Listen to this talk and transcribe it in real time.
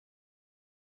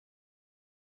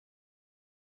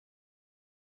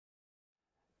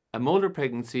A molar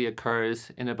pregnancy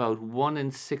occurs in about 1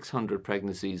 in 600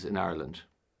 pregnancies in Ireland.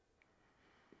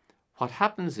 What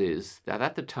happens is that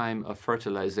at the time of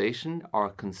fertilization or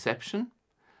conception,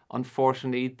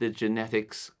 unfortunately, the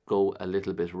genetics go a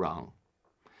little bit wrong.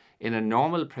 In a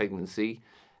normal pregnancy,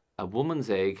 a woman's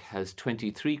egg has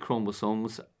 23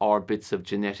 chromosomes or bits of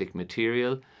genetic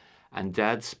material, and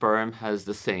dad's sperm has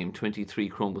the same 23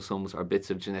 chromosomes or bits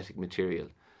of genetic material.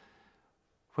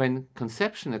 When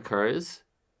conception occurs,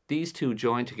 these two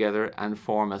join together and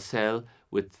form a cell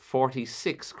with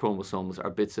 46 chromosomes or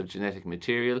bits of genetic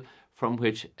material from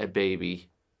which a baby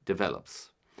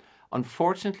develops.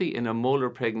 Unfortunately, in a molar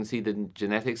pregnancy, the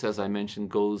genetics, as I mentioned,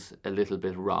 goes a little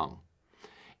bit wrong.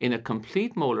 In a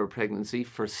complete molar pregnancy,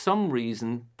 for some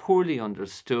reason, poorly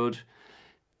understood,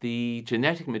 the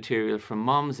genetic material from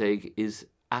mom's egg is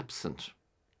absent.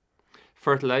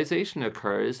 Fertilization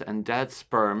occurs and dad's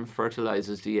sperm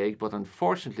fertilizes the egg, but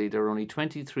unfortunately there are only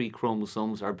 23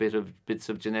 chromosomes or bits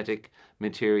of genetic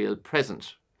material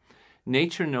present.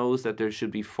 Nature knows that there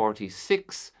should be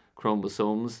 46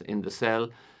 chromosomes in the cell,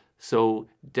 so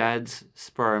dad's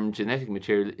sperm genetic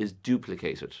material is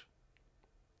duplicated.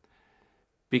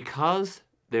 Because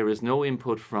there is no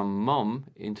input from mum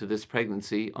into this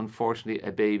pregnancy, unfortunately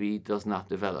a baby does not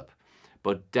develop.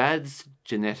 But dad's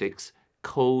genetics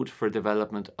code for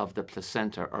development of the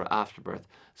placenta or afterbirth.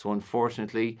 So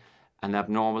unfortunately, an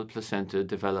abnormal placenta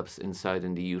develops inside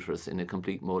in the uterus in a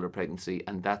complete molar pregnancy,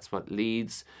 and that's what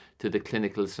leads to the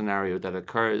clinical scenario that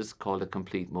occurs called a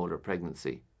complete molar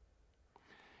pregnancy.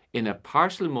 In a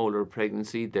partial molar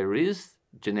pregnancy, there is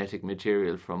genetic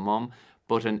material from mum,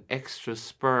 but an extra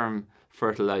sperm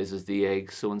fertilizes the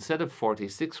egg. So instead of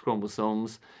 46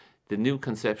 chromosomes, the new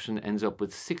conception ends up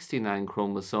with 69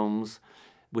 chromosomes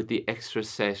with the extra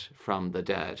set from the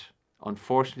dad.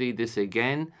 Unfortunately, this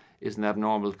again is an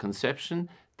abnormal conception.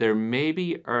 There may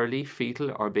be early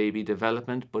fetal or baby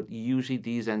development, but usually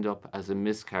these end up as a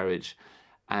miscarriage.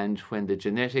 And when the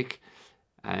genetic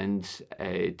and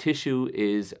tissue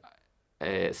is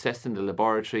assessed in the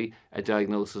laboratory, a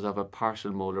diagnosis of a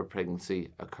partial molar pregnancy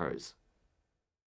occurs.